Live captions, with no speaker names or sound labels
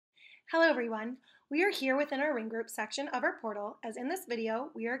Hello everyone, we are here within our ring group section of our portal, as in this video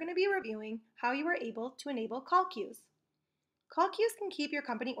we are going to be reviewing how you are able to enable call queues. Call queues can keep your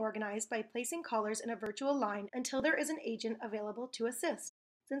company organized by placing callers in a virtual line until there is an agent available to assist.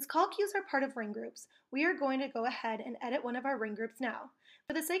 Since call queues are part of ring groups, we are going to go ahead and edit one of our ring groups now.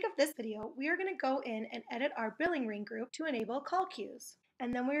 For the sake of this video, we are going to go in and edit our billing ring group to enable call queues.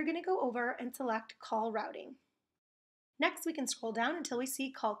 And then we are going to go over and select call routing. Next, we can scroll down until we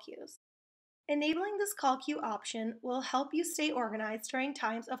see call queues. Enabling this call queue option will help you stay organized during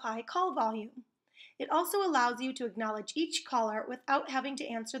times of high call volume. It also allows you to acknowledge each caller without having to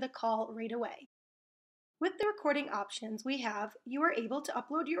answer the call right away. With the recording options we have, you are able to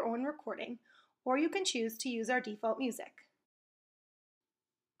upload your own recording, or you can choose to use our default music.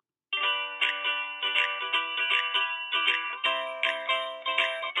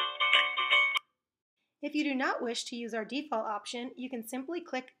 If you do not wish to use our default option, you can simply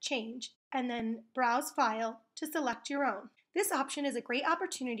click Change and then Browse File to select your own. This option is a great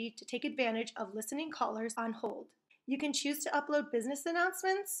opportunity to take advantage of listening callers on hold. You can choose to upload business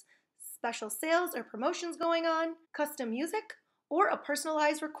announcements, special sales or promotions going on, custom music, or a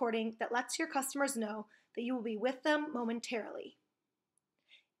personalized recording that lets your customers know that you will be with them momentarily.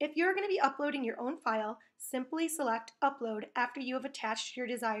 If you're going to be uploading your own file, simply select Upload after you have attached your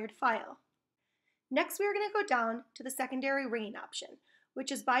desired file. Next, we are going to go down to the secondary ringing option,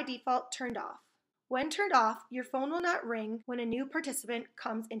 which is by default turned off. When turned off, your phone will not ring when a new participant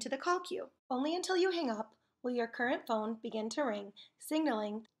comes into the call queue. Only until you hang up will your current phone begin to ring,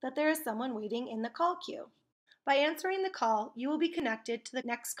 signaling that there is someone waiting in the call queue. By answering the call, you will be connected to the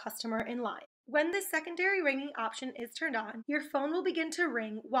next customer in line. When the secondary ringing option is turned on, your phone will begin to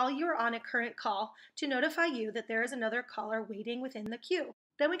ring while you are on a current call to notify you that there is another caller waiting within the queue.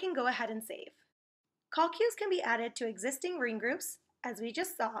 Then we can go ahead and save. Call queues can be added to existing ring groups, as we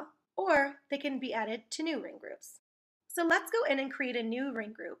just saw, or they can be added to new ring groups. So let's go in and create a new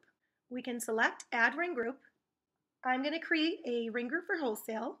ring group. We can select Add Ring Group. I'm going to create a ring group for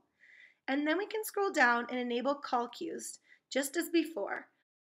wholesale, and then we can scroll down and enable call queues, just as before.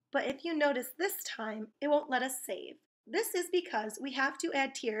 But if you notice this time, it won't let us save. This is because we have to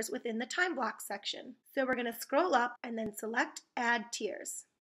add tiers within the time block section. So we're going to scroll up and then select Add Tiers.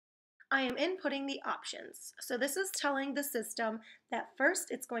 I am inputting the options. So this is telling the system that first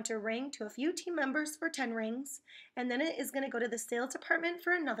it's going to ring to a few team members for 10 rings, and then it is going to go to the sales department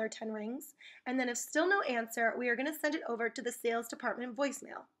for another 10 rings, and then if still no answer, we are going to send it over to the sales department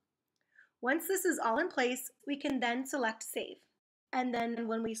voicemail. Once this is all in place, we can then select Save. And then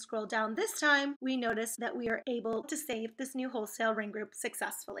when we scroll down this time, we notice that we are able to save this new wholesale ring group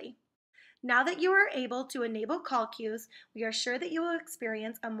successfully. Now that you are able to enable call queues, we are sure that you will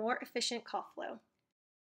experience a more efficient call flow.